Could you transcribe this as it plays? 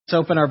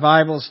Let's open our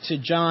Bibles to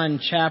John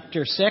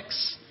chapter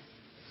 6.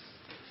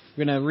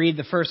 We're going to read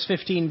the first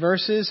 15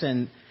 verses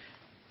and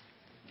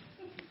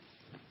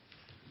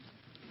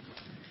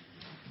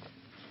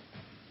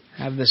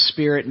have the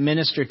Spirit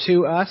minister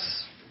to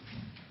us.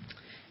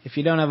 If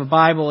you don't have a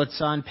Bible, it's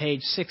on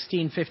page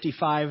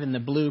 1655 in the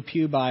Blue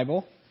Pew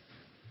Bible.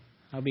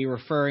 I'll be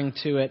referring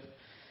to it,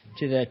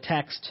 to the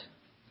text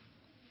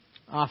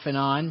off and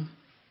on.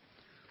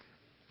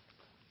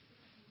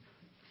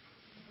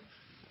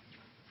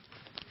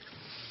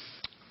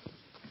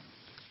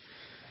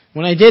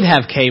 When I did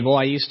have cable,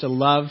 I used to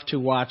love to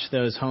watch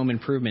those home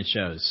improvement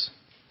shows.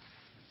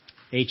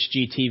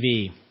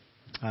 HGTV.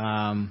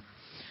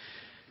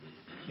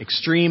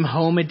 Extreme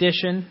Home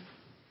Edition,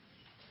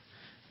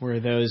 where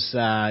those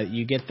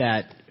you get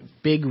that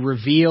big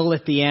reveal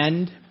at the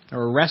end.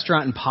 Or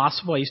Restaurant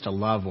Impossible. I used to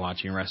love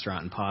watching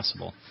Restaurant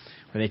Impossible,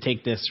 where they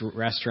take this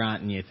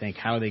restaurant and you think,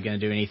 how are they going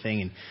to do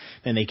anything? And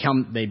then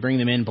they bring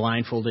them in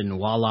blindfolded and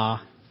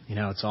voila,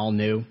 it's all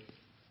new.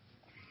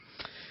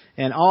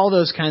 And all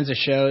those kinds of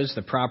shows,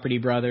 the Property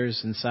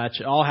Brothers and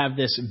such, all have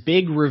this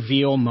big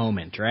reveal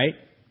moment, right?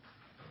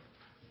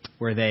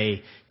 Where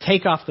they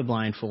take off the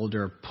blindfold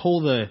or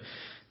pull the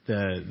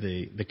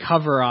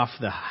cover off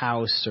the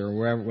house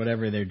or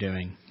whatever they're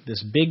doing.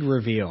 This big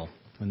reveal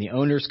when the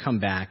owners come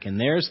back and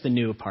there's the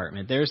new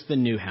apartment, there's the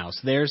new house,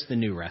 there's the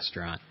new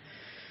restaurant.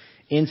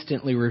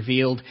 Instantly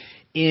revealed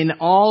in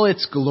all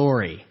its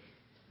glory,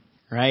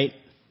 right?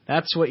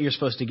 That's what you're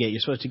supposed to get.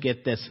 You're supposed to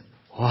get this,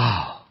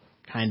 wow,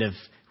 kind of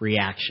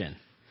reaction.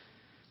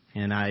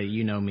 And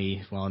you know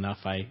me well enough,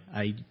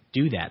 I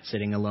do that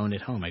sitting alone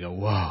at home. I go,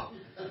 whoa.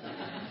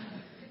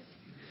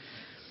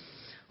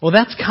 Well,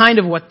 that's kind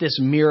of what this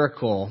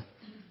miracle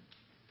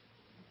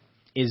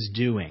is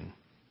doing.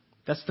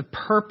 That's the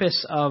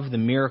purpose of the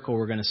miracle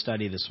we're going to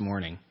study this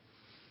morning.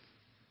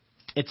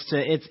 It's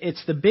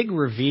the big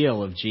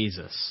reveal of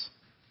Jesus.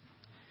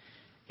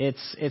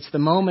 It's the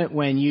moment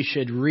when you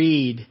should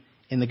read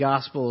in the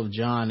Gospel of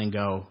John and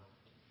go,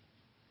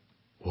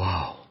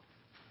 whoa.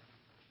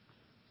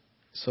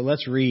 So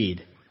let's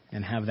read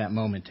and have that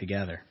moment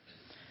together.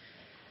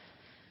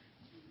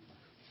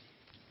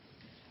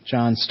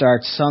 John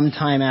starts,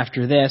 sometime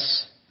after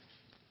this,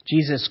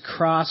 Jesus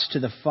crossed to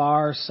the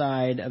far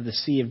side of the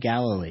Sea of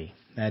Galilee,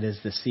 that is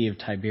the Sea of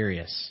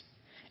Tiberias.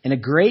 And a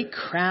great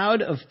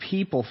crowd of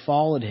people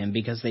followed him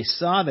because they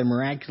saw the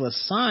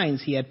miraculous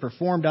signs he had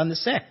performed on the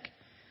sick.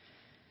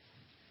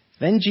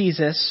 Then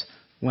Jesus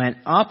went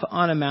up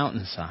on a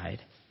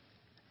mountainside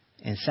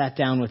and sat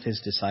down with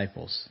his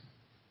disciples.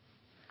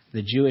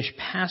 The Jewish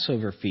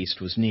Passover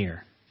feast was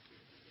near.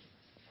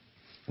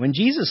 When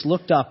Jesus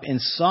looked up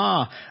and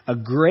saw a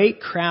great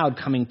crowd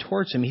coming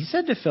towards him, he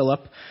said to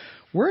Philip,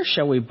 "Where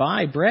shall we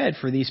buy bread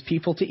for these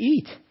people to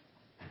eat?"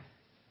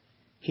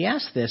 He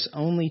asked this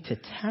only to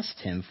test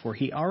him, for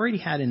he already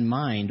had in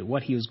mind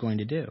what he was going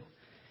to do.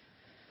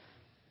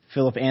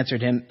 Philip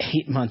answered him,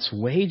 8 months'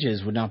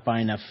 wages would not buy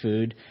enough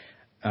bread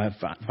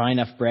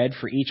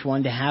for each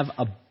one to have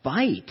a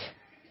bite.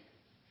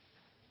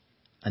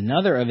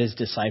 Another of his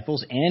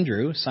disciples,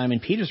 Andrew,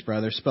 Simon Peter's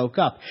brother, spoke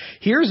up.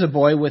 "Here's a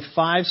boy with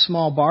 5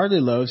 small barley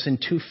loaves and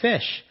 2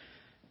 fish.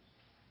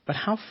 But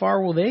how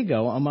far will they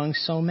go among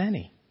so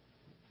many?"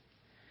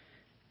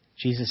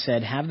 Jesus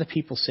said, "Have the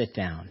people sit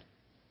down."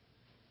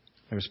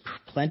 There was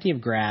plenty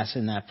of grass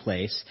in that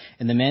place,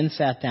 and the men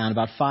sat down,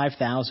 about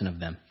 5,000 of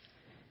them.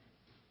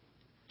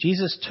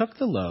 Jesus took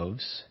the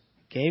loaves,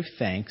 gave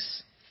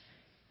thanks,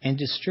 and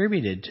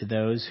distributed to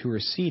those who were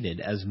seated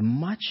as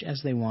much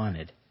as they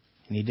wanted.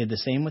 And he did the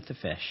same with the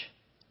fish.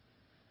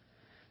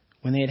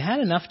 When they had had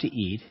enough to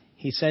eat,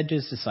 he said to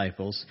his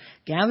disciples,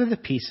 "Gather the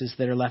pieces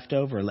that are left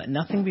over. Let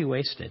nothing be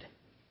wasted."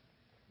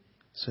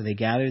 So they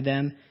gathered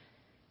them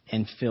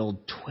and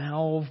filled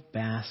 12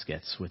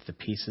 baskets with the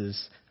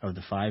pieces of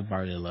the 5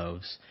 barley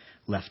loaves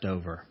left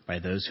over by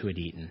those who had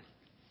eaten.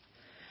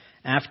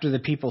 After the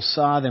people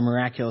saw the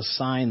miraculous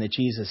sign that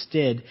Jesus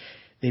did,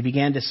 they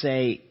began to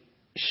say,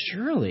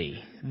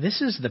 "Surely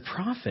this is the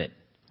prophet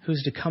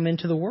who's to come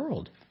into the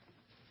world."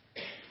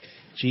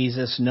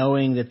 Jesus,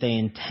 knowing that they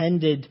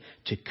intended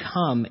to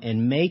come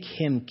and make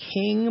him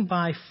king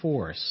by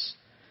force,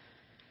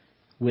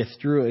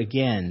 withdrew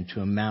again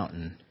to a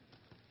mountain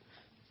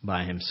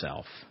by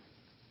himself.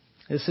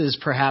 This is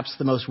perhaps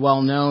the most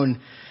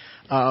well-known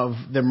of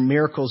the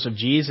miracles of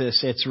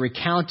Jesus. It's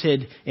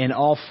recounted in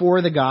all 4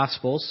 of the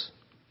Gospels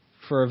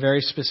for a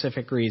very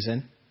specific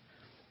reason.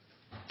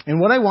 And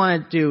what I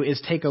want to do is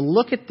take a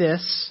look at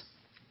this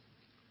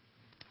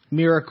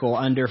miracle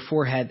under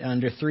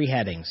 3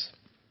 headings.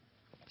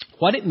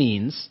 What it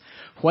means,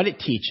 what it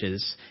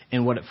teaches,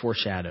 and what it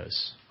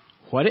foreshadows.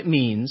 What it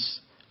means,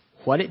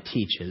 what it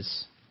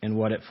teaches, and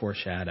what it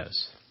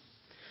foreshadows.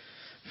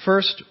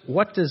 First,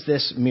 what does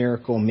this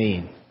miracle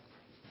mean?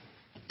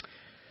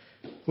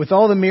 With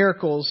all the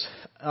miracles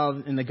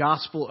in the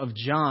Gospel of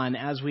John,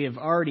 as we have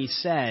already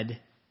said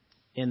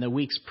in the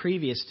weeks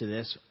previous to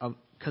this,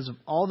 because of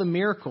all the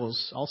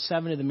miracles, all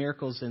 7 of the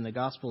miracles in the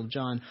Gospel of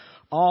John,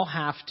 all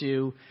have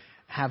to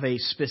have a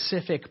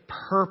specific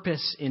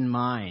purpose in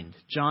mind.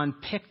 John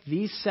picked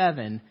these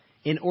 7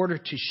 in order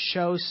to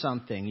show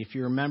something. If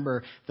you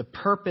remember, the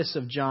purpose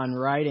of John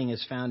writing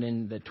is found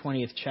in the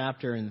 20th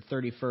chapter and the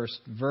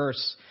 31st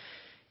verse.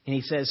 And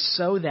he says,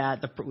 so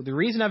that, the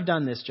reason I've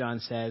done this,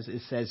 John says,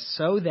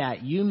 so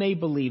that you may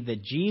believe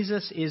that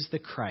Jesus is the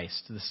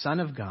Christ, the Son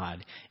of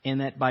God,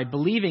 and that by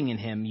believing in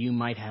him you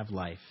might have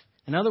life.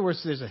 In other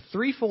words, there's a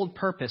threefold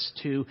purpose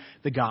to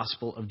the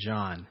Gospel of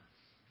John.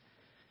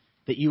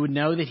 That you would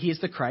know that he is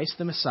the Christ,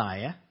 the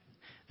Messiah,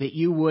 that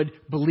you would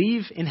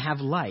believe and have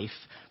life,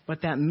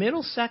 but that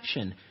middle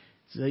section,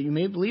 so that you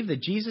may believe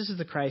that Jesus is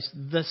the Christ,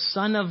 the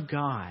Son of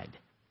God.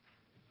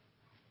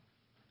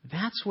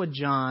 That's what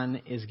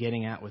John is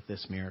getting at with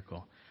this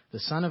miracle. The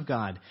Son of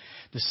God.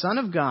 The Son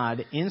of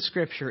God in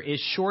Scripture is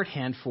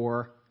shorthand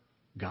for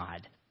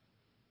God.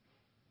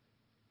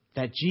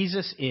 That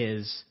Jesus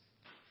is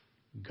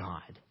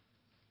God.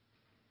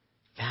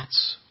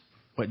 That's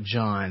what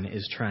John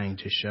is trying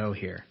to show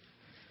here.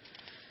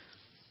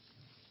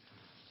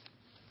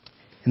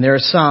 And there are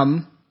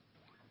some,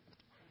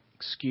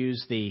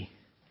 excuse the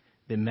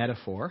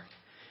metaphor,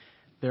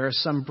 there are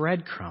some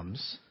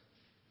breadcrumbs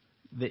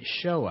that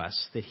show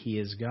us that he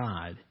is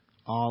God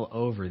all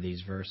over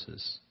these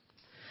verses.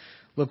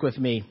 Look with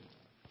me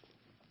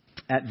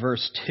at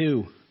verse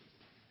 2.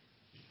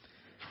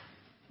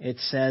 It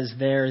says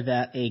there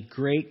that a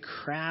great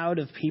crowd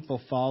of people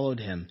followed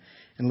him.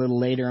 And a little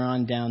later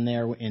on down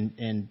there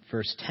in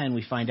verse 10,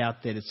 we find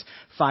out that it's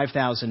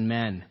 5,000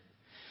 men.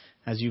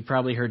 As you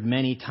probably heard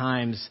many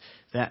times,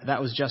 that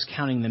was just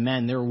counting the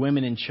men. There were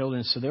women and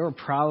children, so there were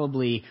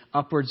probably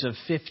upwards of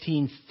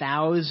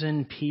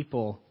 15,000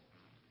 people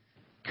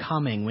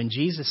coming. When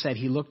Jesus said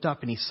he looked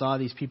up and he saw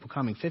these people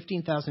coming,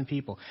 15,000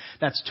 people.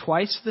 That's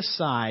twice the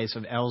size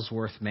of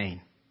Ellsworth,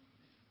 Maine.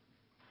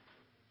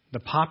 The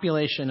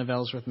population of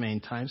Ellsworth,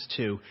 Maine times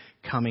 2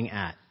 coming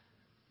at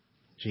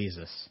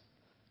Jesus.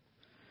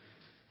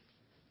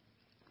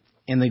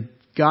 And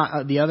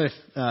the other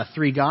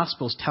 3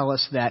 Gospels tell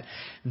us that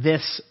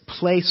this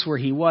place where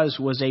he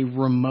was a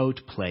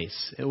remote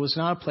place. It was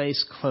not a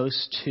place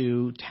close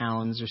to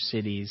towns or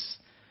cities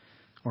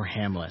or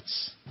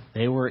hamlets.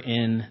 They were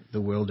in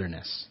the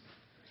wilderness.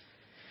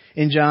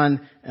 In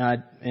John,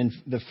 in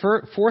the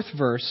 4th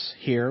verse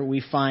here,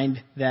 we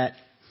find that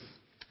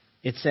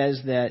it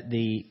says that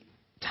the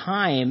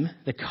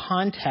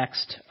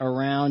context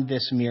around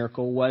this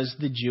miracle was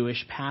the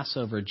Jewish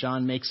Passover.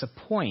 John makes a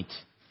point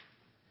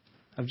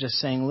of just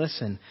saying,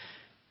 listen,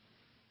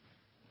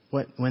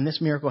 when this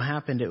miracle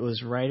happened, it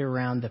was right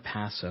around the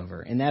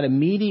Passover. And that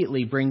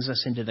immediately brings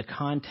us into the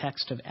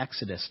context of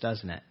Exodus,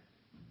 doesn't it?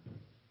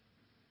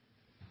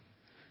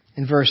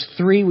 In verse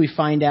 3, we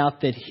find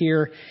out that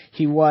here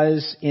he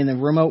was in the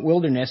remote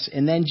wilderness,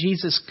 and then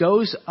Jesus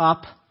goes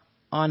up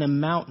on a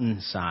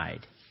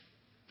mountainside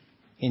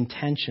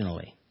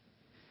intentionally.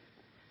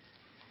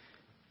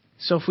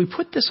 So if we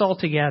put this all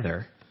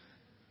together,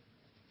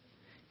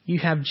 you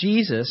have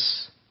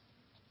Jesus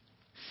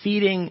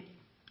feeding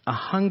a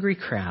hungry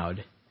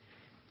crowd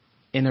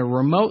in a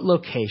remote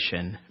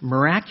location,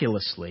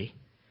 miraculously,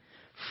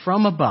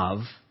 from above,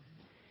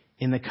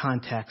 in the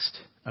context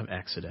of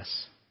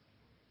Exodus.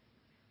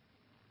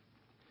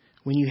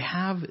 When you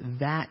have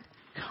that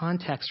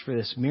context for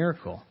this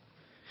miracle,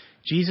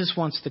 Jesus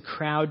wants the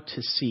crowd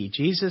to see.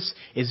 Jesus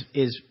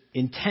is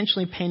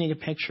intentionally painting a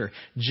picture.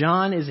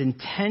 John is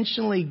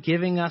intentionally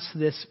giving us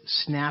this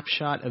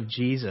snapshot of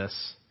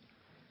Jesus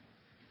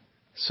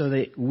so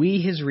that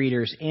we, his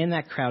readers, and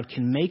that crowd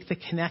can make the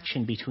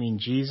connection between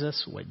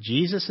Jesus, what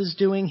Jesus is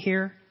doing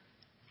here,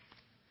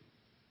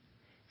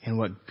 and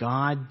what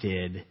God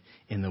did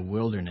in the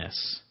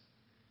wilderness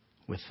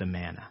with the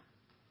manna.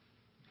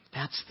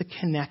 That's the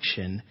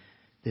connection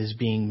that is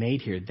being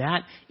made here.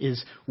 That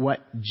is what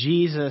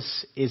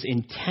Jesus is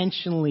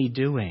intentionally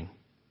doing.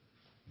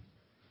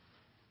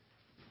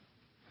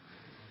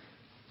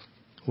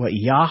 What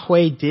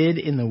Yahweh did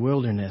in the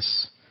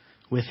wilderness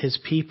with his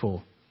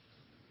people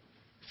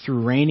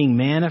through raining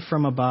manna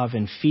from above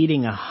and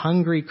feeding a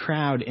hungry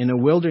crowd in a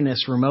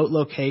wilderness remote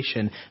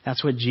location,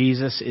 that's what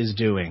Jesus is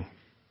doing.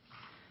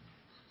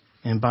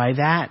 And by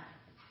that,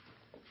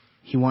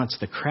 he wants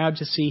the crowd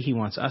to see, he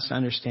wants us to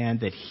understand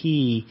that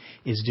he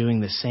is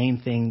doing the same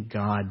thing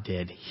God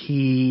did.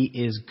 He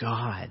is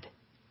God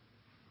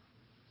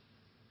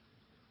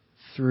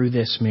through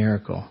this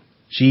miracle.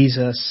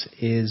 Jesus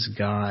is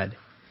God.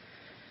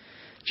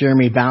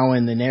 Jeremy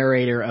Bowen, the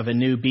narrator of a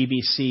new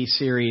BBC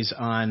series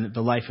on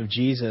the life of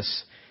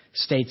Jesus,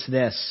 states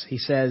this. He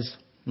says,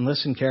 and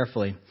listen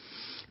carefully,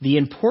 the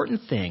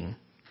important thing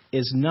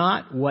is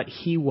not what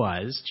he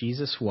was,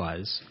 Jesus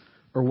was,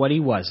 or what he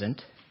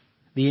wasn't.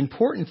 The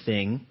important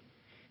thing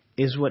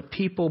is what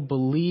people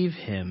believe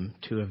him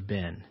to have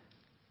been.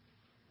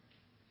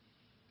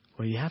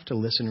 Well, you have to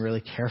listen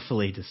really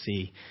carefully to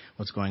see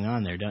what's going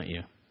on there, don't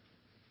you?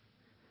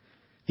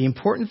 The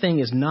important thing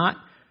is not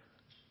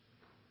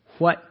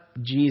what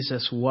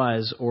Jesus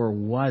was or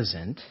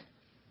wasn't.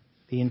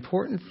 The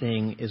important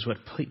thing is what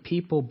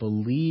people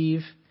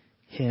believe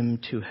him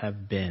to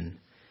have been.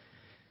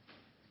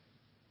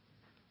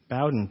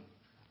 Bowden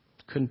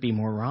couldn't be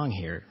more wrong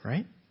here,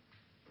 right?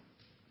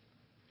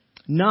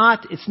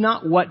 It's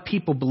not what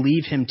people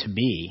believe him to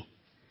be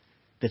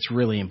that's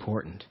really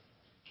important.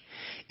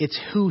 It's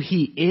who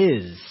he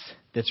is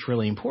that's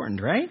really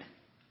important, right?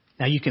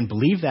 Now you can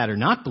believe that or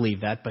not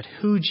believe that, but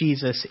who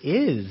Jesus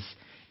is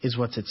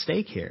what's at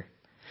stake here.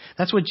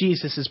 That's what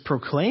Jesus is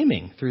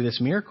proclaiming through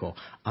this miracle.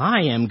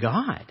 I am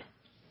God.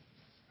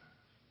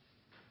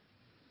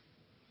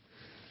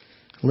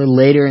 A little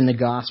later in the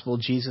gospel,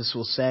 Jesus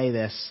will say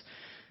this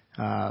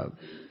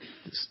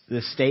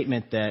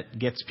statement that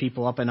gets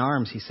people up in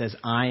arms. He says,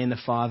 I and the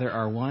Father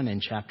are one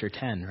in chapter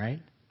 10, right?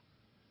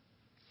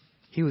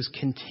 He was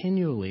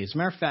continually, as a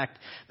matter of fact,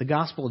 the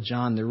Gospel of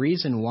John, the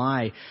reason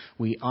why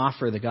we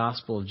offer the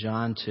Gospel of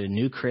John to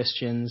new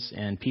Christians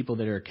and people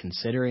that are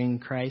considering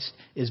Christ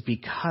is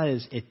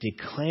because it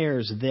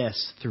declares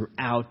this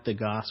throughout the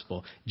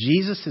Gospel.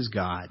 Jesus is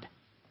God.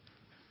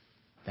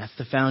 That's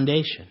the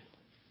foundation.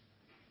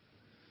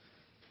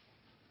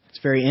 It's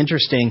very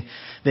interesting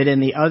that in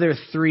the other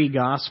three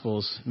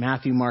Gospels,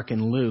 Matthew, Mark,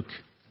 and Luke,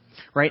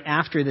 right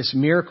after this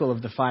miracle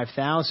of the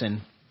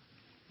 5,000,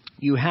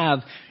 you have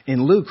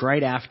in Luke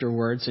right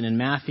afterwards, and in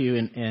Matthew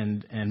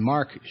and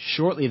Mark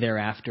shortly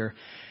thereafter,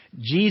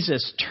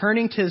 Jesus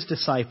turning to his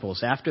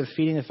disciples after the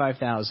feeding of the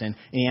 5,000, and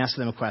he asks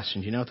them a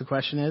question. Do you know what the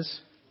question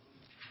is?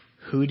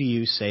 Who do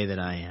you say that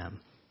I am?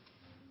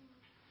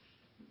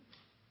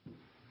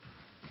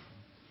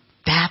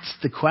 That's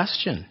the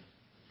question.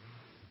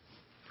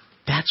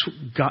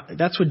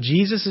 That's what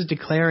Jesus is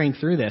declaring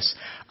through this.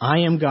 I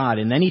am God.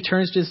 And then he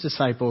turns to his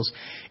disciples,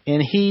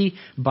 and he,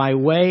 by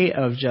way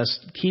of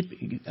just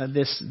keep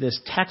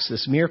this text,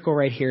 this miracle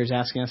right here, is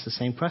asking us the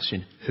same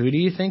question. Who do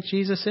you think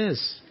Jesus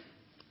is?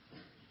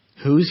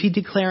 Who's he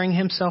declaring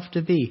himself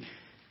to be?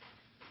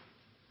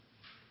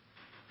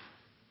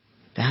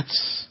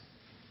 That's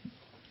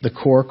the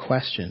core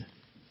question.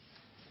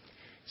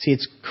 See,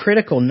 it's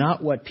critical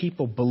not what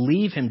people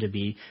believe him to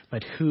be,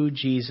 but who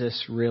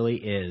Jesus really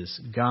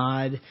is.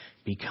 God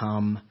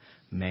become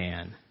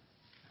man.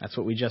 That's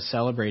what we just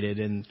celebrated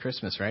in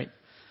Christmas, right?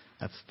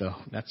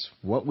 That's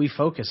what we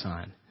focus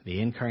on, the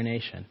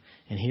incarnation.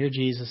 And here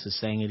Jesus is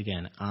saying it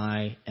again.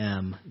 I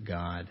am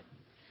God.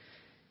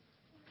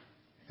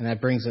 And that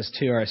brings us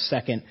to our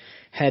second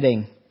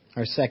heading,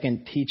 our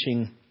second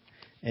teaching,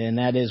 and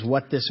that is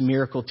what this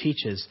miracle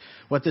teaches.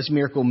 What this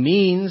miracle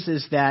means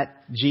is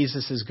that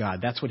Jesus is God.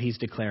 That's what he's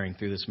declaring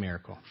through this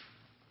miracle.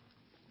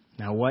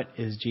 Now, what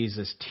is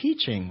Jesus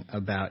teaching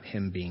about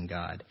him being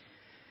God?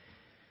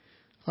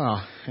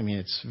 Well,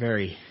 it's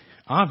very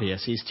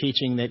obvious. He's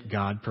teaching that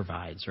God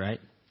provides, right?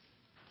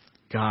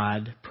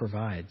 God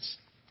provides.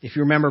 If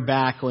you remember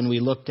back when we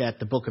looked at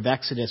the book of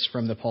Exodus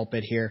from the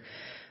pulpit here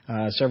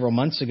several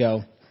months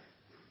ago,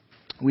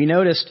 we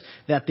noticed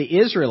that the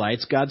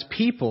Israelites, God's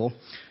people,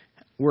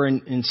 were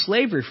in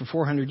slavery for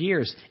 400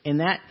 years.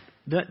 And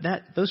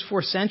those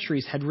 4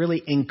 centuries had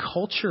really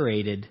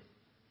enculturated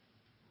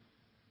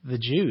the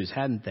Jews,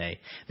 hadn't they?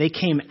 They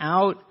came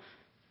out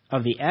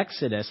of the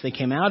Exodus, they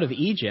came out of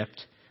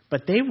Egypt,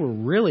 but they were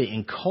really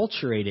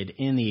enculturated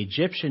in the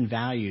Egyptian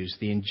values,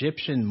 the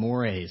Egyptian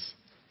mores.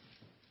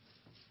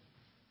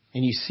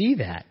 And you see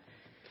that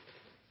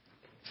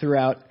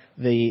throughout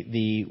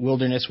the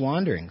wilderness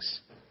wanderings.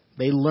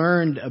 They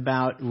learned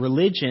about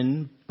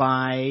religion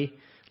by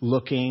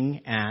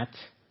looking at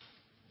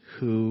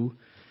who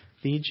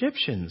the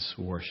Egyptians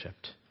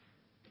worshipped.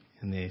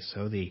 And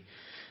so the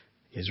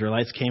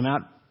Israelites came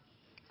out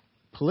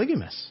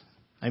polygamous.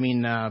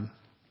 Not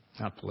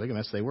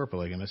polygamous, they were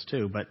polygamous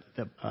too, but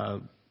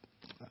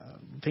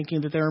thinking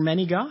that there are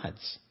many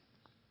gods.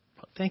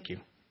 Thank you.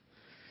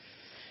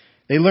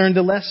 They learned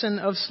the lesson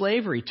of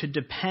slavery, to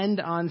depend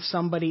on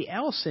somebody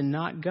else and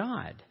not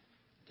God,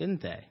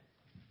 didn't they?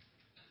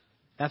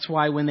 That's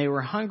why when they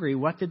were hungry,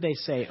 what did they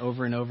say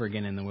over and over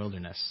again in the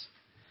wilderness?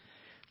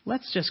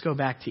 Let's just go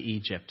back to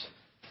Egypt.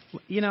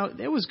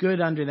 It was good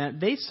under that.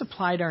 They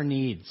supplied our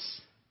needs.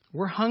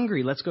 We're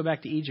hungry. Let's go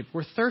back to Egypt.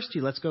 We're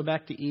thirsty. Let's go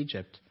back to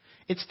Egypt.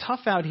 It's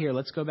tough out here.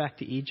 Let's go back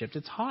to Egypt.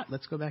 It's hot.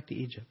 Let's go back to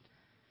Egypt.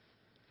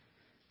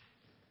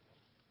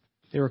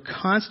 They were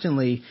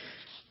constantly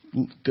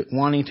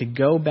wanting to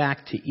go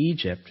back to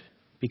Egypt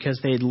because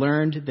they had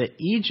learned that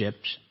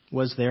Egypt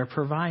was their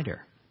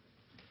provider.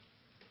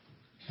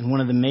 And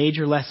one of the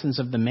major lessons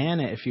of the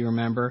manna, if you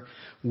remember,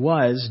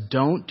 was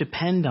don't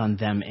depend on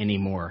them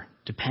anymore.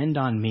 Depend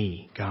on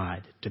me,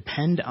 God.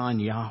 Depend on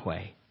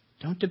Yahweh.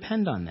 Don't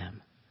depend on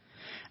them.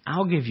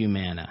 I'll give you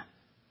manna.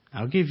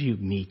 I'll give you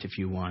meat if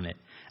you want it.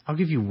 I'll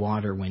give you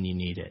water when you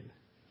need it.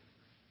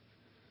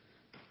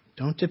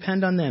 Don't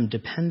depend on them.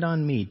 Depend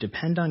on me.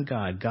 Depend on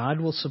God. God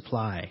will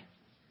supply.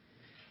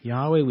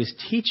 Yahweh was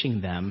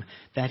teaching them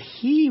that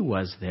he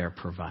was their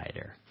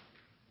provider.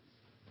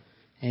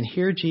 And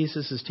here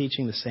Jesus is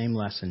teaching the same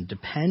lesson.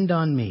 Depend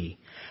on me.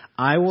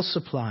 I will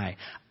supply.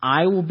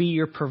 I will be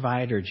your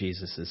provider,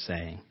 Jesus is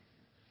saying.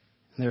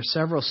 And there are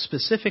several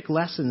specific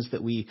lessons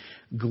that we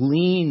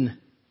glean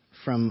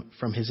from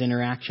his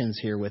interactions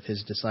here with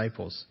his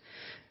disciples.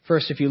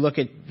 First, if you look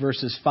at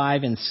verses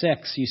 5 and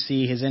 6, you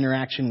see his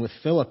interaction with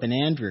Philip and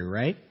Andrew,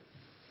 right?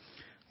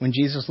 When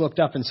Jesus looked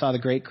up and saw the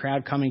great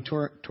crowd coming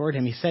toward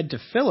him, he said to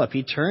Philip,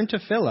 he turned to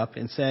Philip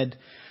and said,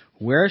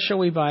 "Where shall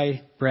we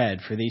buy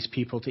bread for these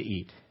people to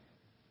eat?"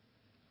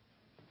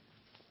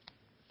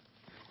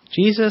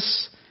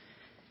 Jesus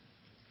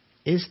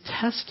is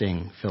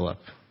testing Philip.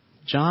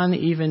 John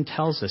even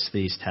tells us that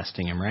he's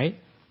testing him,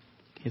 right?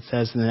 It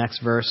says in the next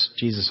verse,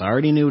 Jesus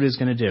already knew what he was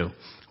going to do.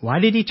 Why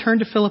did he turn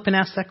to Philip and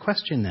ask that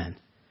question then?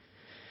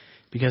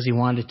 Because he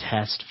wanted to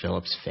test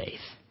Philip's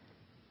faith.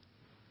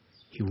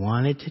 He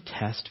wanted to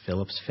test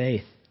Philip's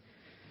faith.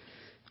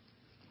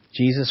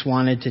 Jesus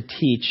wanted to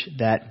teach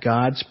that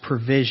God's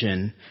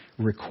provision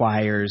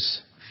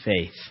requires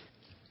faith.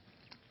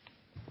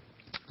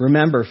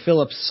 Remember,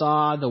 Philip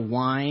saw the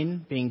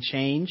wine being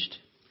changed.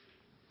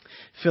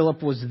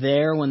 Philip was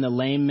there when the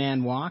lame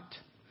man walked.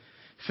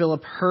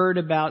 Philip heard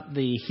about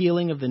the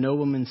healing of the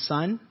nobleman's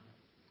son.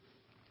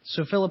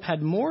 So Philip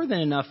had more than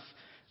enough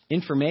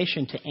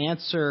information to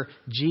answer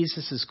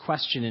Jesus'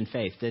 question in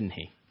faith, didn't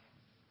he?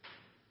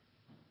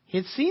 He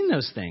had seen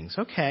those things.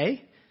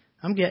 Okay,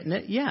 I'm getting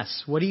it.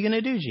 Yes. What are you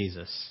going to do,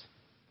 Jesus?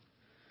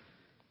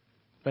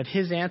 But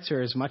his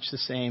answer is much the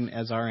same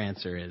as our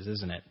answer is,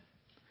 isn't it?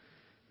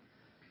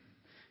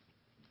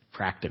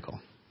 Practical.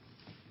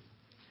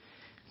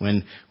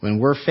 When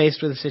we're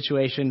faced with a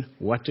situation,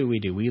 what do?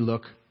 We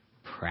look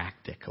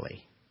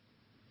practically.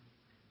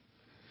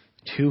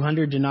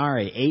 200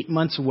 denarii, 8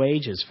 months'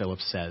 wages, Philip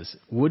says,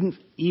 wouldn't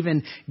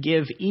even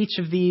give each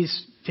of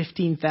these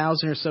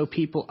 15,000 or so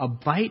people a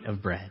bite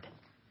of bread.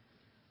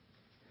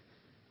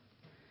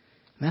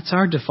 That's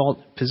our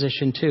default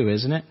position too,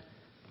 isn't it?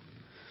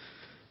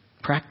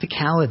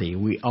 Practicality.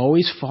 We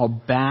always fall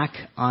back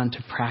onto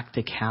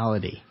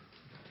practicality.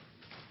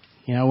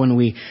 You know, when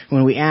we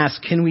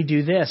ask, can we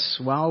do this?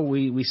 Well,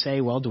 we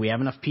say, well, do we have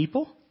enough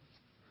people?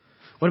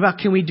 What about,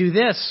 can we do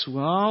this?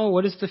 Well,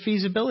 what does the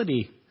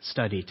feasibility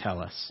study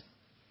tell us?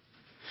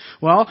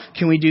 Well,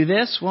 can we do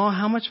this? Well,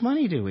 how much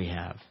money do we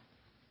have?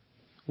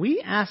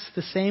 We ask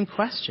the same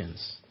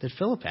questions that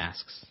Philip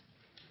asks.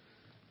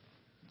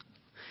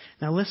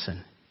 Now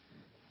listen.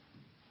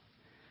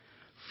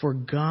 For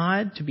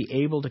God to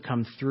be able to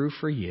come through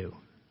for you,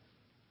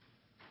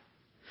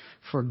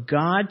 for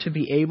God to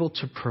be able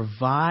to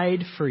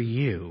provide for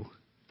you,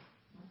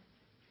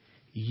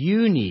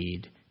 you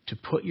need to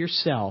put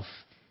yourself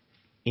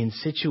in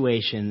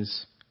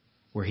situations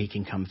where He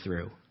can come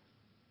through.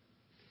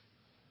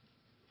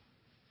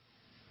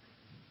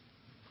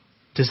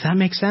 Does that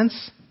make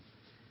sense?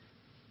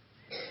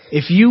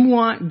 If you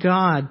want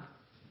God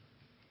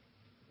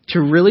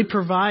to really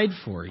provide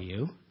for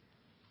you,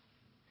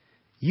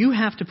 you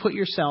have to put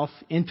yourself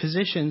in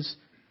positions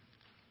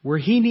where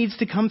He needs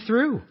to come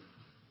through.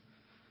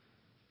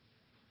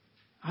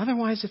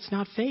 Otherwise, it's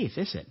not faith,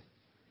 is it?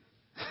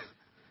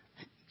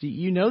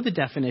 You know the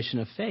definition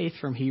of faith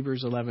from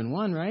Hebrews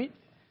 11:1, right?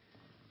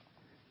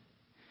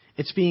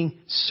 It's being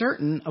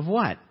certain of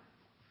what?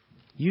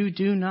 You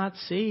do not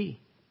see.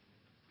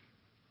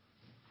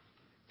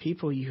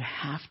 People, you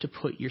have to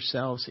put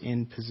yourselves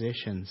in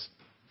positions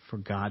for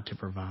God to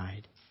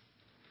provide.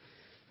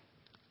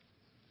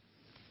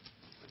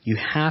 You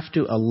have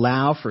to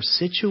allow for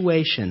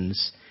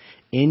situations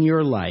in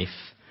your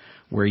life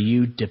where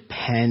you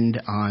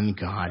depend on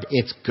God.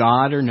 It's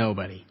God or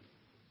nobody.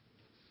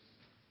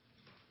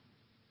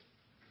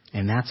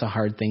 And that's a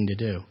hard thing to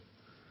do.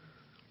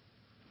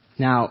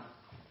 Now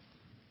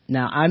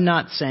I'm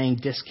not saying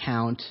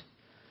discount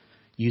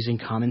using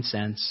common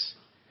sense,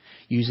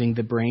 using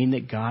the brain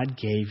that God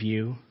gave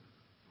you,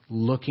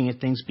 looking at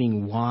things,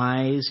 being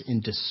wise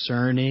and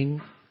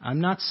discerning.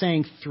 I'm not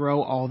saying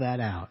throw all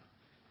that out.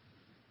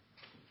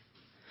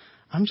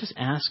 I'm just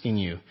asking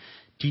you,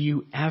 do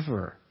you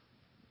ever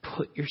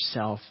put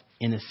yourself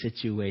in a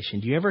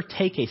situation? Do you ever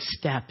take a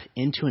step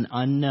into an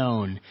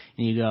unknown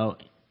and you go,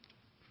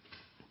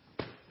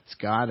 it's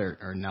God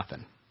or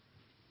nothing?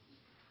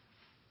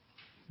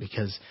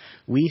 Because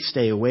we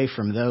stay away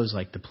from those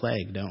like the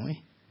plague, don't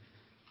we?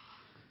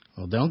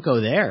 Well, don't go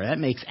there. That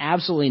makes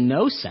absolutely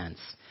no sense.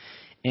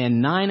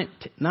 And 9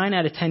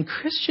 out of 10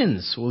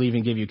 Christians will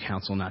even give you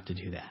counsel not to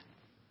do that.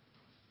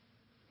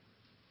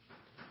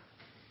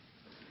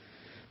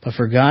 But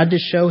for God to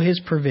show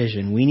His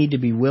provision, we need to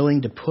be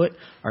willing to put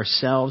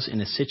ourselves in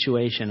a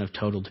situation of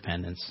total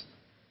dependence,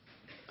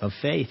 of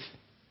faith.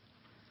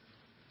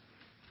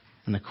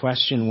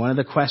 And one of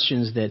the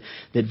questions that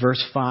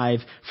verse 5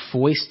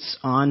 foists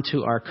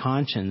onto our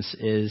conscience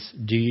is,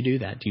 do you do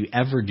that? Do you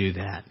ever do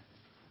that?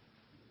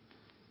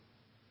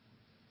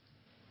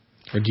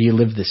 Or do you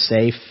live the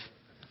safe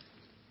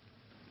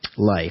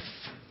life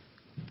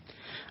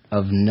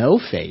of no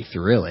faith,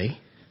 really?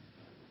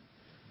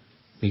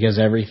 Because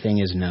everything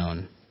is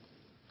known.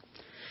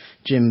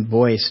 James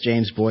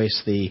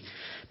Boyce, the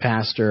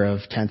pastor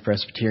of 10th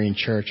Presbyterian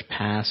Church,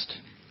 passed.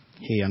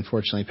 He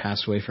unfortunately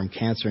passed away from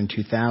cancer in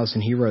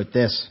 2000. He wrote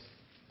this: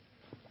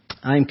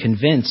 "I am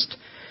convinced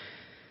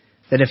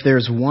that if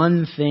there's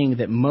one thing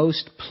that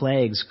most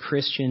plagues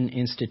Christian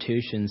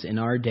institutions in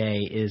our day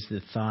is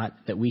the thought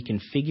that we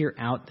can figure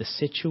out the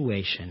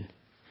situation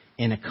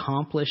and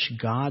accomplish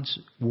God's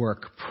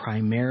work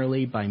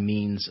primarily by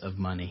means of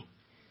money.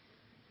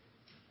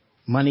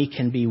 Money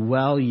can be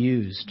well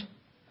used,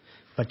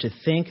 but to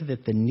think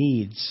that the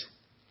needs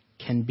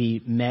can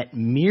be met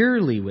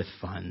merely with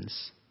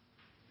funds,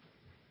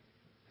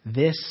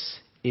 this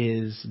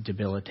is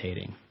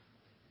debilitating.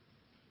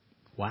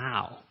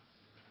 Wow.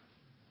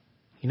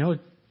 You know what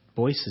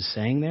Boyce is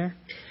saying there?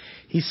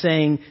 He's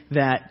saying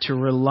that to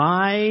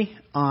rely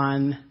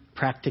on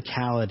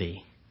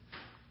practicality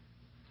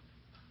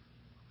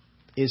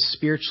is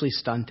spiritually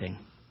stunting.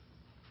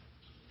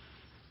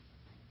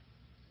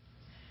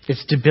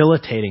 It's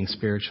debilitating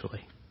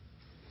spiritually.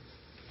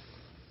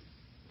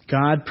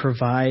 God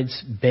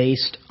provides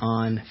based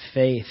on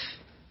faith.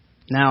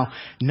 Now,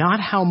 not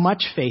how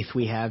much faith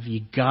we have.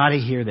 You got to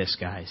hear this,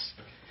 guys.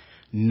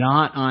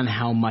 Not on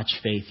how much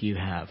faith you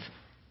have.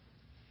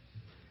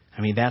 I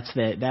mean, that's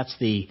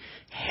the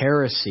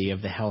heresy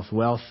of the health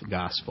wealth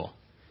gospel.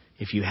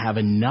 If you have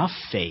enough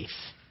faith,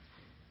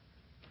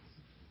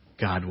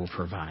 God will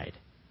provide.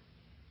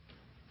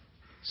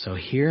 So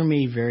hear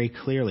me very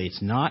clearly.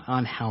 It's not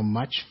on how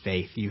much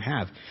faith you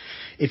have.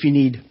 If you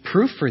need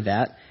proof for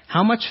that,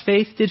 how much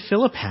faith did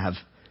Philip have?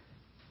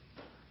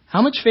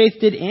 How much faith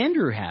did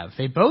Andrew have?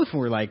 They both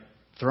were like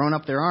throwing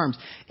up their arms.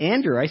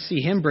 Andrew, I see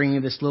him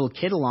bringing this little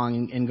kid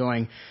along and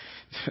going,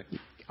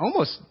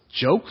 almost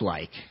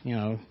joke-like,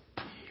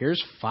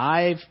 here's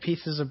 5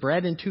 pieces of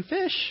bread and 2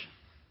 fish.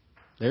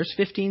 There's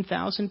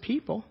 15,000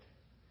 people.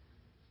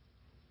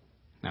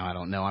 Now, I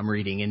don't know. I'm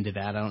reading into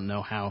that. I don't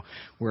know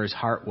where his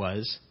heart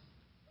was.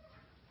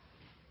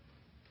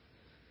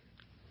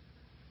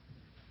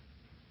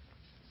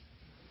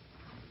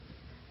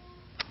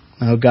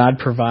 No, God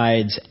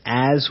provides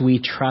as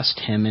we trust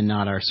Him and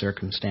not our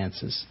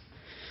circumstances.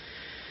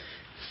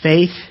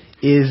 Faith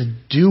is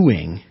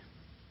doing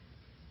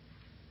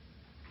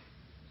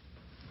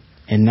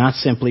and not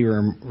simply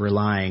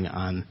relying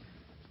on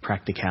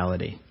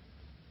practicality.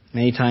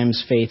 Many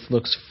times faith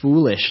looks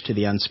foolish to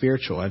the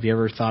unspiritual. Have you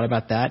ever thought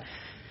about that?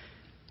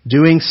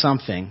 Doing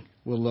something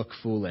will look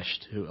foolish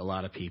to a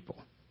lot of people.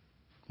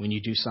 When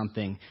you do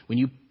something, when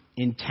you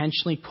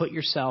intentionally put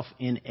yourself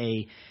in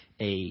a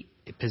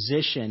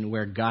position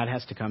where God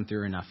has to come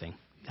through or nothing,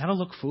 that'll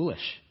look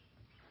foolish.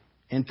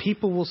 And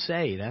people will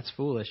say, that's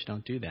foolish,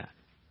 don't do that.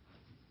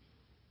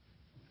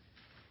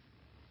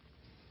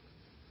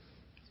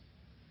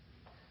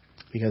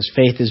 Because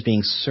faith is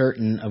being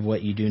certain of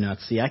what you do not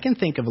see. I can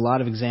think of a lot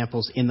of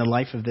examples in the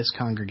life of this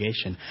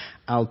congregation.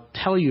 I'll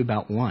tell you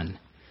about one.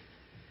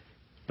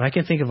 But I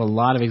can think of a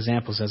lot of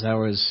examples as a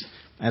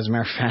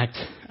matter of fact,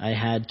 I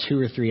had 2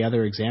 or 3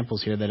 other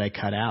examples here that I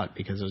cut out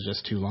because it was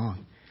just too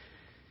long.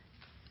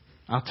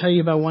 I'll tell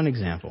you about one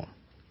example.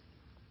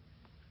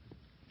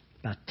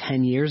 About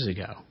 9 years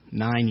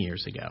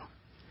ago,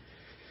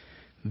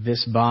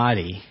 this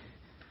body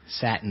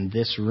sat in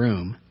this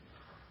room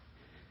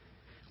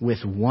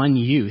with one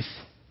youth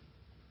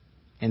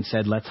and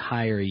said, let's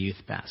hire a youth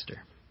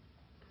pastor.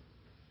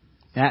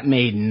 That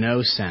made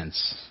no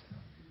sense.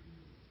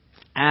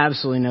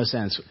 Absolutely no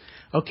sense.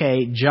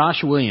 Okay,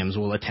 Josh Williams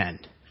will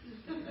attend.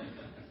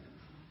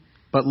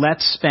 But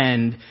let's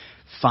spend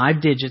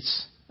 5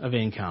 digits of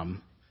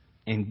income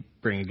and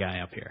bring a guy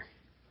up here.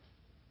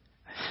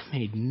 That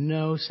made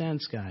no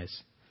sense,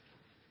 guys.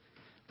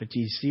 But do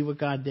you see what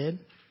God did?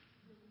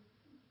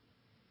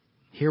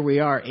 Here we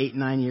are 8,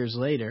 9 years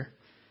later.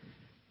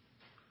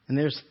 And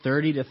there's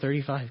 30 to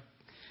 35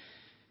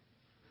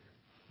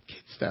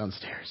 kids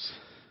downstairs.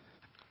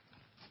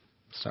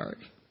 Sorry.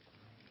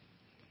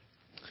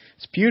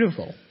 It's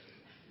beautiful.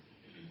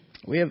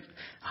 We have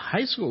a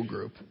high school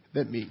group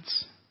that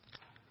meets.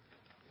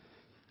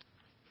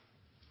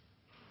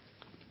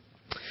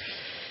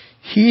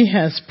 He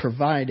has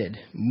provided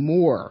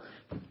more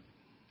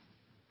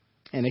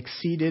and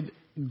exceeded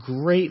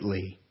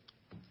greatly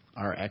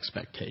our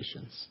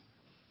expectations.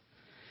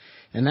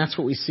 And that's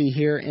what we see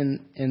here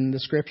in the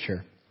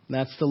Scripture.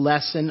 That's the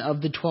lesson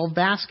of the 12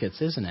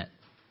 baskets, isn't it?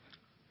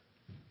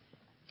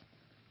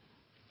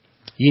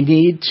 You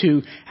need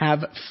to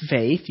have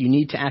faith. You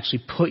need to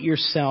actually put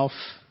yourself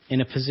in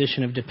a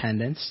position of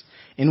dependence.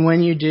 And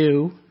when you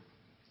do,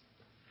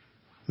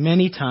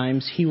 many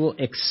times He will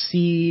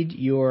exceed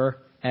your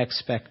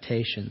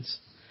expectations.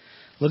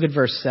 Look at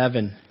verse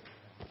 7.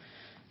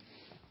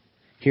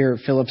 Here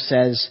Philip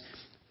says,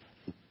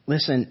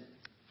 listen,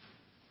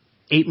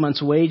 8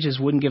 months' wages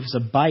wouldn't give us a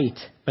bite.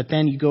 But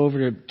then you go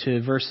over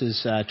to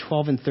verses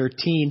 12 and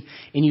 13,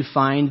 and you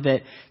find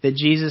that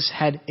Jesus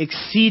had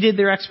exceeded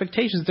their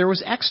expectations. There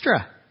was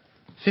extra.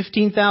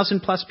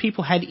 15,000 plus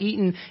people had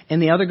eaten,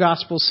 and the other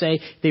Gospels say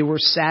they were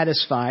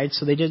satisfied,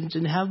 so they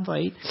didn't have a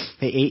bite.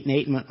 They ate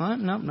and went, oh,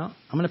 no,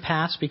 I'm going to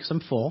pass because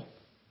I'm full.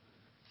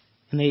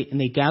 And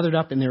they gathered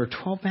up, and there were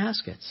 12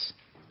 baskets.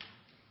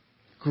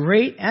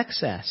 Great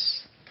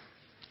excess.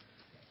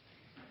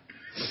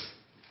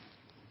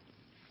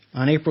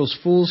 On April's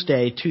Fool's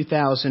Day,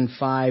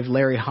 2005,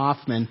 Larry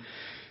Hoffman,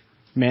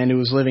 a man who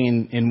was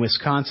living in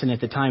Wisconsin at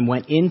the time,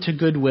 went into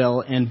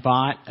Goodwill and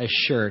bought a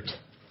shirt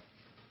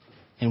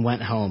and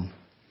went home.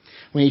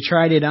 When he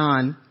tried it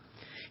on,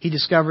 he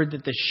discovered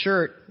that the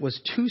shirt was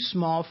too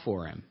small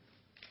for him.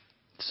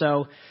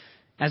 So,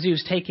 as he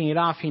was taking it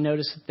off, he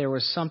noticed that there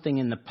was something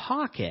in the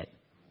pocket,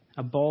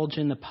 a bulge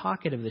in the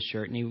pocket of the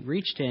shirt, and he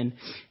reached in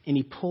and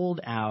he pulled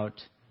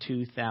out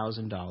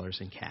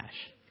 $2,000 in cash.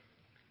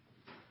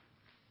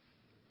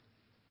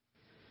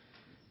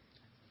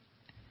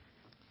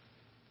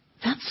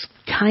 That's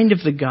kind of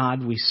the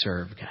God we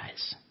serve,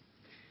 guys.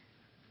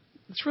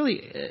 It's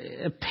really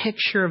a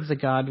picture of the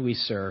God we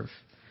serve.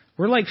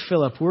 We're like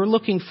Philip. We're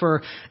looking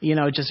for,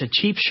 just a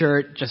cheap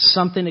shirt, just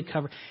something to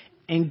cover.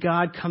 And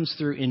God comes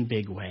through in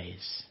big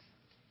ways.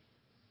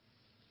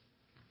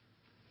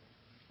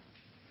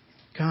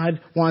 God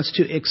wants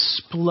to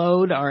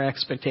explode our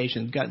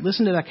expectations. God,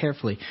 listen to that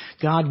carefully.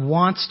 God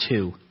wants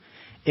to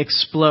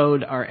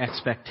explode our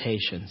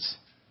expectations.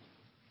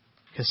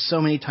 Because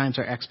so many times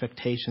our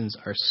expectations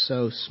are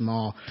so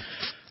small.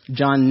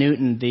 John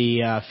Newton,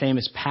 the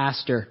famous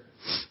pastor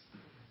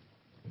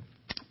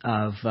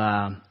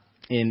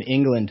in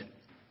England,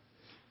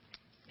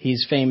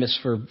 he's famous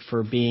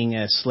for being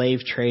a slave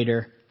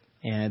trader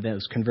and that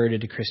was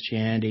converted to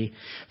Christianity,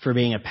 for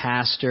being a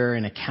pastor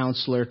and a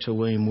counselor to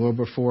William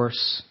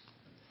Wilberforce,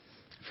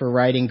 for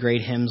writing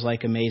great hymns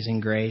like Amazing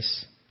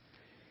Grace.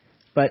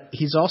 But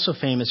he's also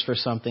famous for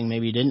something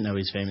maybe you didn't know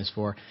he's famous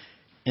for,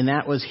 and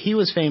that was he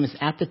was famous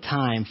at the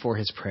time for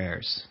his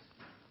prayers.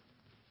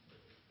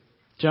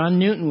 John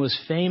Newton was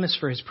famous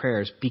for his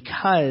prayers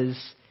because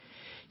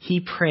he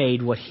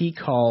prayed what he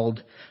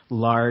called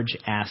large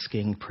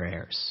asking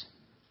prayers.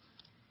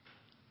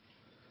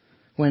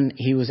 When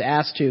he was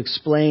asked to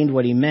explain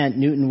what he meant,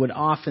 Newton would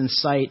often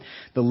cite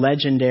the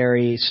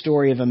legendary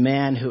story of a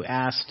man who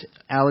asked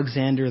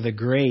Alexander the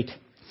Great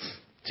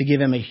to give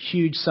him a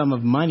huge sum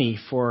of money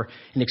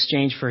in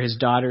exchange for his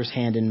daughter's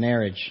hand in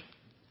marriage.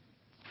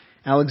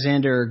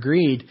 Alexander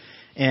agreed,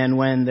 and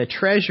when the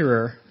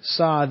treasurer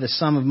saw the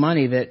sum of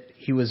money that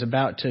he was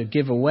about to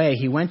give away,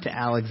 he went to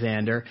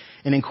Alexander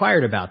and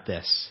inquired about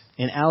this.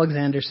 And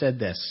Alexander said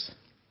this: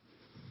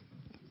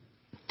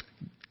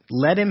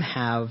 "Let him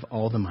have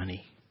all the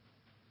money.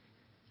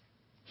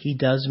 He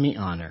does me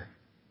honor.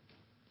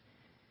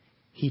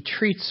 He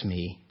treats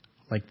me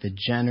like the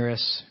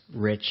generous,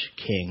 rich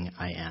king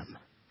I am."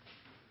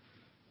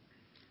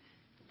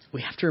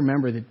 We have to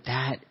remember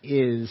that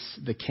is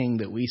the king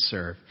that we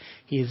serve.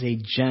 He is a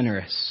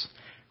generous,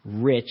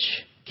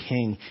 rich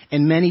king.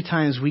 And many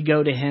times we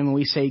go to him and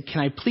we say,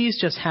 "Can I please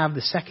just have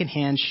the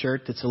secondhand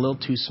shirt that's a little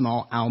too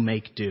small? I'll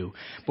make do."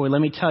 Boy,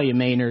 let me tell you,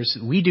 Mainers,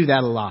 we do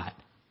that a lot.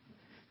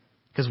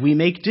 Because we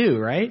make do,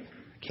 right?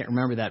 I can't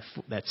remember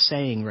that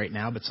saying right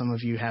now, but some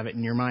of you have it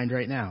in your mind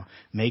right now.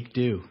 Make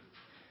do.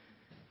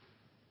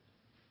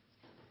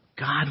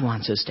 God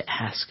wants us to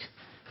ask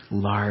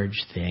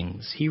large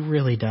things. He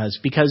really does.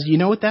 Because you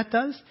know what that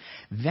does?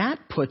 That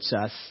puts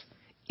us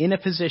in a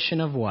position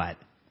of what?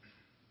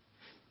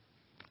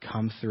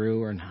 Come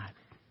through or not.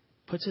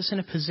 Puts us in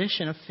a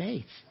position of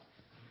faith.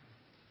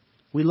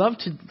 We love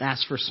to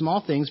ask for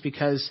small things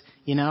because,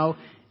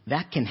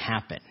 that can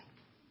happen.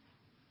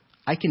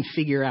 I can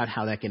figure out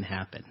how that can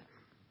happen.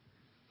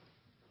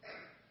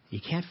 You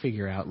can't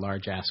figure out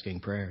large asking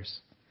prayers.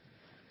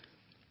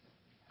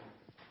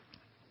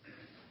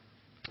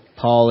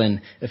 Paul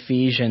in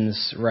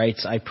Ephesians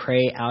writes, "I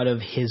pray out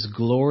of his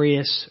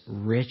glorious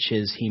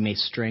riches he may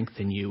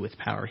strengthen you with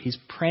power." He's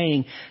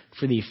praying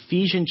for the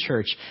Ephesian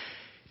church.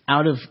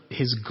 Out of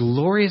his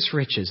glorious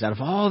riches, out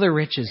of all the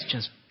riches,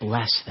 just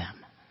bless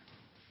them.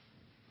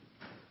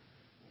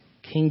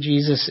 King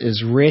Jesus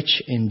is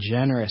rich and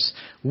generous.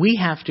 We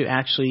have to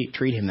actually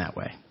treat him that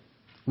way.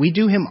 We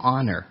do him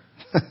honor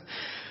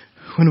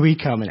when we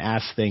come and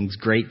ask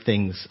great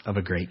things of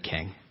a great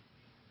king.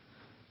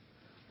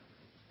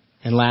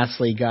 And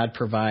lastly, God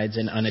provides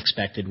in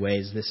unexpected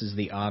ways. This is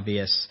the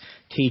obvious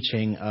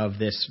teaching of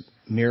this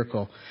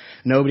miracle.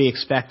 Nobody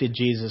expected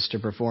Jesus to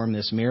perform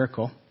this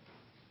miracle.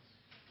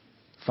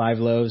 5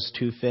 loaves,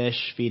 2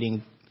 fish,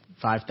 feeding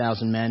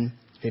 5,000 men,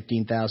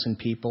 15,000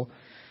 people.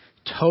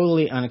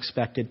 Totally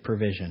unexpected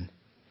provision.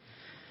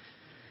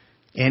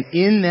 And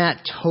in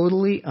that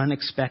totally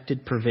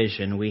unexpected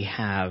provision, we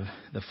have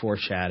the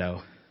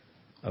foreshadow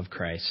of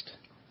Christ.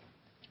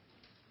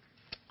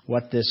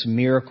 What this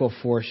miracle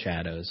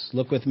foreshadows.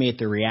 Look with me at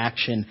the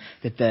reaction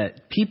that the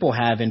people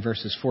have in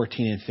verses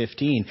 14 and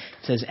 15.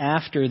 It says,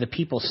 after the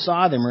people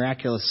saw the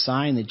miraculous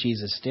sign that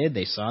Jesus did,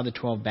 they saw the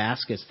 12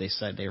 baskets, they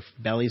said their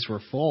bellies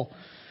were full.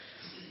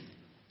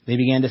 They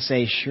began to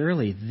say,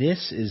 "Surely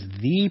this is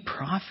the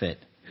prophet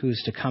who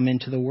is to come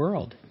into the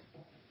world."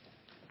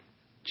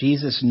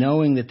 Jesus,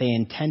 knowing that they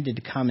intended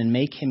to come and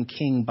make him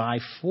king by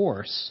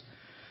force,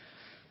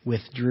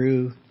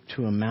 withdrew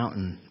to a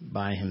mountain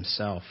by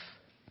himself.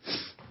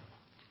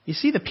 You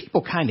see, the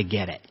people kind of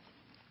get it.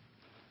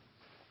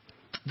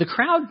 The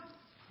crowd,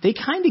 they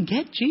kind of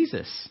get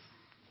Jesus.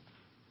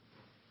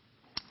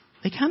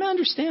 They kind of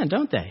understand,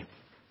 don't they?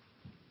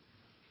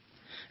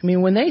 I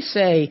mean, when they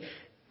say,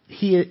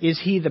 is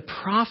he the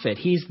prophet?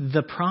 He's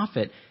the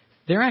prophet.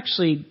 They're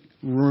actually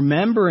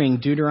remembering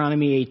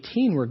Deuteronomy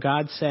 18, where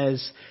God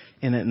says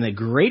in the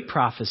great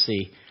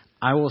prophecy,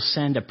 I will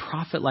send a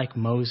prophet like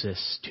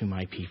Moses to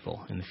my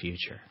people in the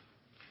future.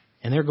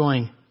 And they're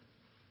going,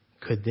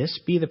 could this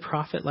be the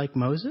prophet like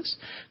Moses?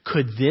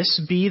 Could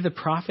this be the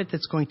prophet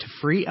that's going to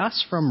free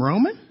us from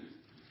Roman?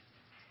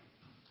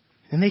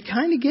 And they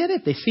kind of get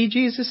it. They see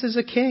Jesus as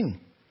a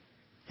king.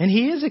 And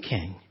he is a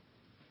king.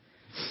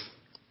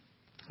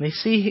 They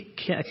see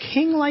a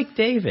king like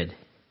David,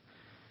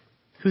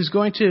 who's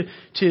going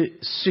to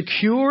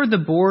secure the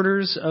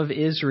borders of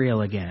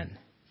Israel again.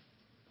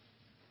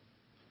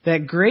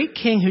 That great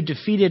king who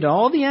defeated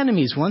all the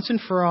enemies once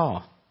and for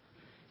all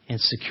and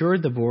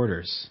secured the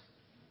borders.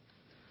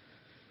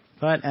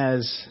 But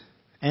as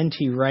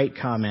N.T. Wright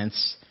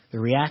comments, the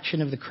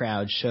reaction of the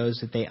crowd shows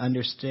that they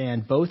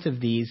understand both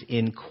of these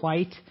in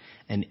quite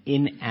an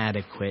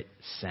inadequate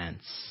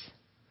sense.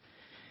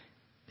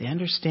 They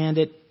understand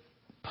it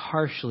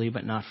partially,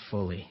 but not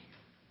fully.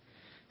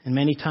 And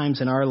many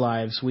times in our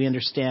lives, we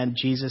understand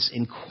Jesus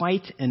in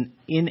quite an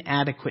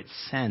inadequate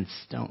sense,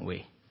 don't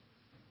we?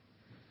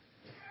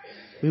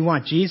 We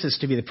want Jesus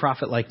to be the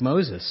prophet like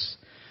Moses,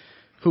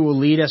 who will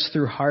lead us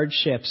through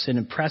hardships and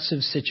impressive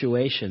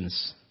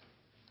situations.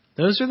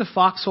 Those are the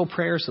foxhole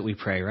prayers that we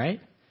pray, right?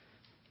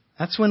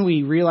 That's when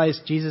we realize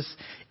Jesus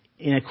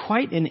in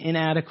quite an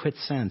inadequate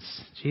sense.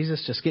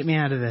 Jesus, just get me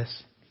out of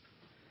this.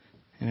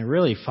 And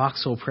really,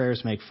 foxhole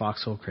prayers make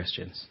foxhole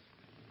Christians.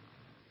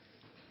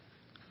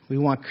 We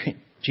want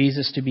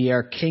Jesus to be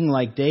our king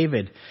like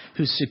David,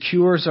 who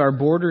secures our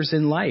borders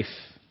in life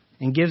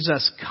and gives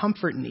us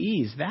comfort and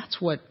ease.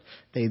 That's what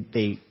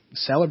they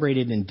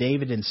celebrated in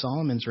David and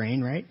Solomon's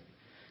reign, right?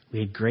 We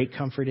had great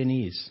comfort and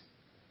ease.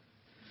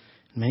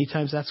 Many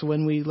times that's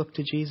when we look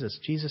to Jesus.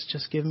 Jesus,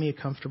 just give me a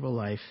comfortable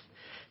life.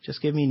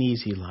 Just give me an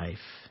easy life.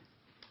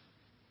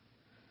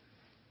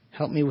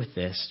 Help me with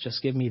this.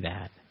 Just give me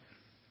that.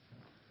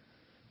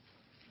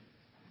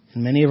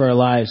 In many of our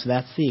lives,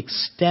 that's the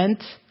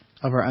extent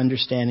of our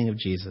understanding of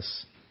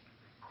Jesus.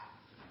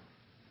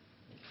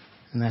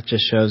 And that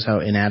just shows how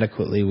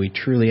inadequately we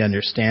truly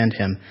understand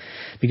him,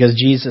 because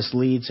Jesus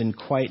leads in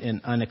quite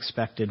an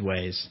unexpected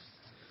ways.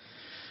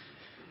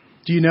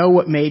 Do you know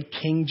what made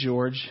King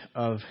George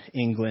of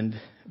England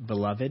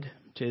beloved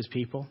to his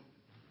people?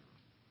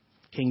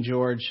 King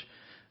George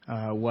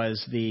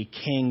was the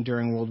king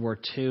during World War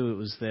II. It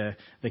was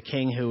the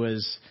king who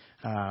was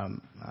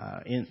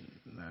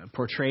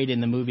portrayed in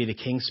the movie The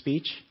King's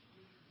Speech.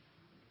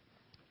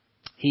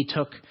 He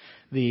took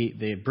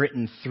the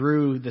Britain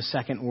through the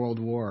Second World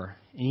War.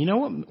 And you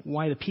know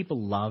why the people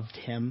loved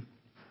him?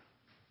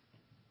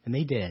 And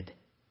they did.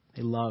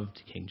 They loved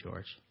King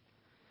George.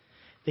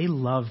 They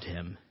loved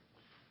him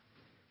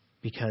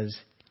because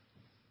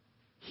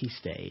he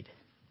stayed.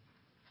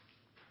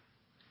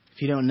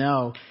 If you don't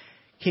know,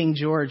 King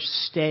George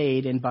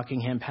stayed in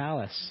Buckingham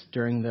Palace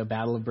during the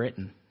Battle of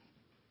Britain.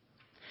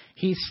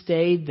 He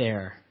stayed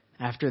there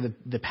after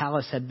the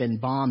palace had been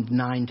bombed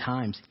 9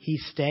 times. He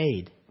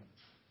stayed.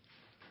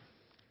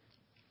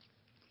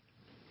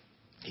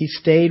 He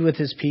stayed with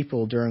his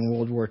people during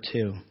World War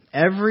II.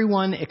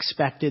 Everyone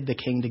expected the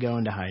king to go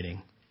into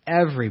hiding.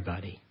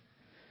 Everybody.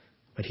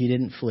 But he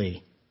didn't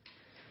flee.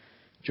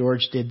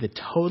 George did the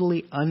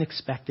totally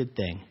unexpected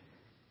thing.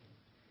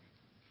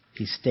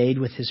 He stayed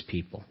with his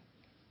people.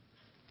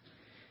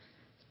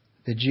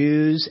 The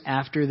Jews,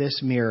 after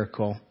this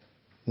miracle,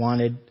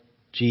 wanted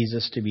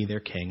Jesus to be their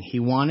king. He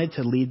wanted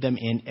to lead them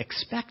in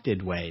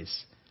expected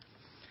ways.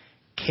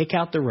 Kick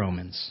out the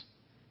Romans.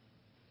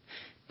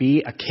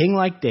 Be a king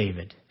like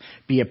David.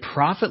 Be a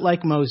prophet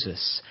like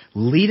Moses.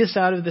 Lead us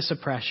out of this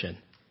oppression.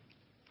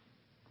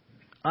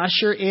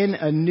 Usher in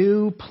a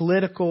new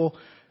political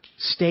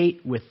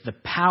state with the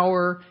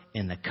power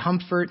and the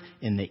comfort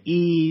and the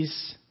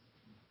ease.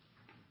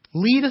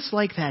 Lead us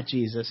like that,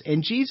 Jesus.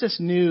 And Jesus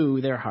knew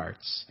their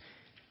hearts.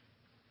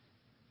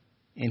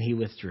 And he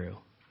withdrew.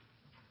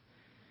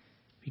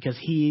 Because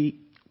he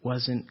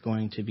wasn't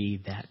going to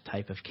be that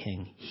type of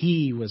king.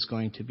 He was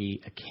going to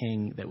be a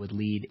king that would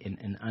lead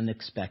in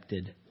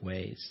unexpected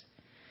ways.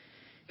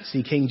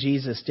 See, King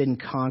Jesus didn't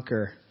come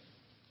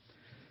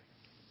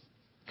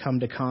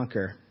to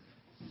conquer.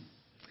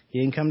 He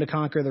didn't come to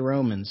conquer the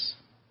Romans.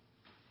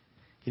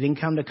 He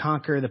didn't come to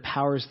conquer the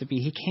powers that be.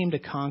 He came to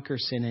conquer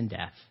sin and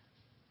death.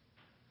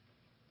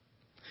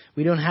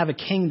 We don't have a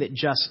king that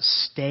just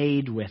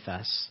stayed with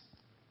us.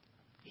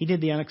 He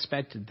did the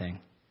unexpected thing.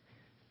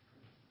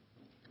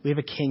 We have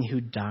a king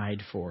who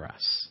died for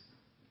us.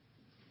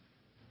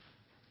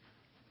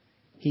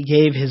 He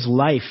gave his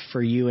life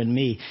for you and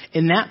me.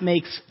 And that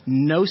makes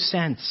no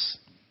sense.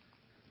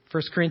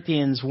 1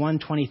 Corinthians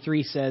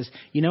 1:23 says,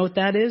 you know what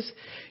that is?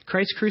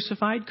 Christ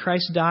crucified,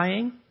 Christ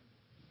dying.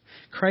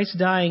 Christ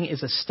dying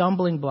is a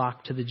stumbling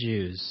block to the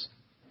Jews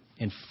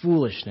and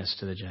foolishness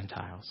to the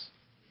Gentiles.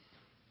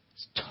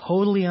 It's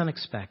totally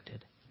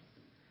unexpected.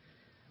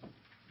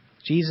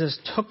 Jesus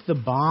took the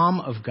bomb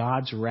of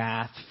God's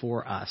wrath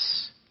for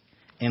us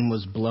and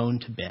was blown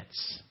to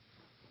bits.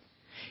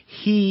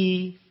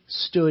 He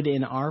stood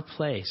in our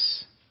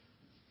place.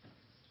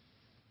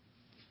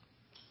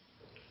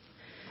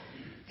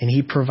 And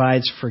he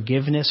provides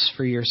forgiveness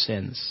for your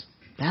sins.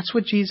 That's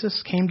what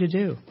Jesus came to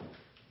do.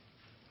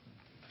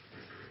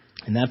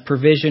 And that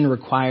provision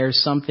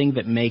requires something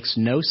that makes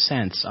no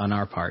sense on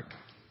our part.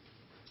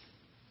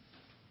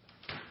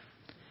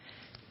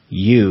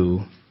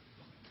 You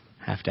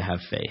have to have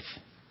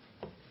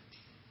faith.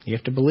 You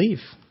have to believe.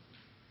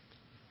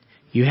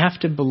 You have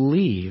to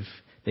believe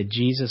that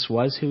Jesus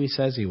was who he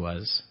says he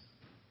was,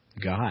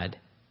 God,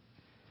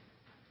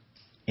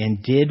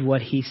 and did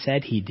what he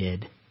said he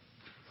did,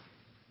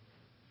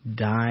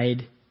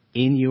 died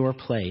in your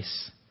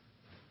place,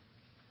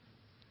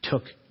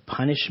 took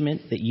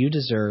punishment that you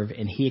deserve,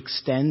 and he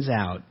extends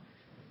out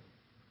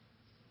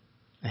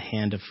a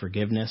hand of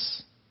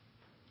forgiveness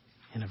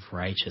and of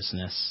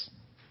righteousness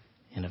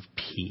and of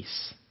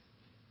peace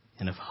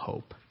and of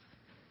hope.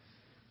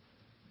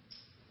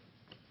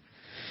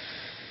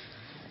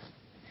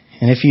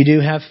 And if you do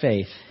have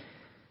faith,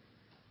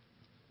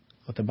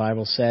 what the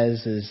Bible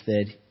says is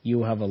that you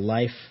will have a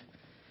life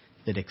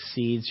that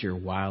exceeds your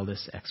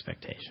wildest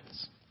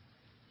expectations.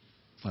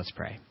 Let's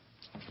pray.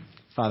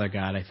 Father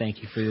God, I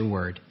thank you for your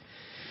word.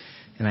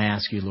 And I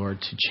ask you, Lord,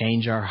 to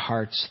change our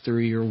hearts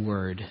through your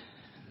word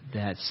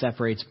that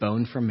separates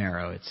bone from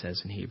marrow, it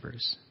says in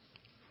Hebrews.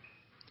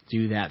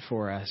 Do that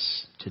for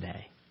us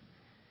today.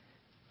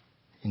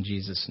 In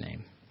Jesus'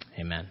 name,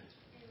 amen.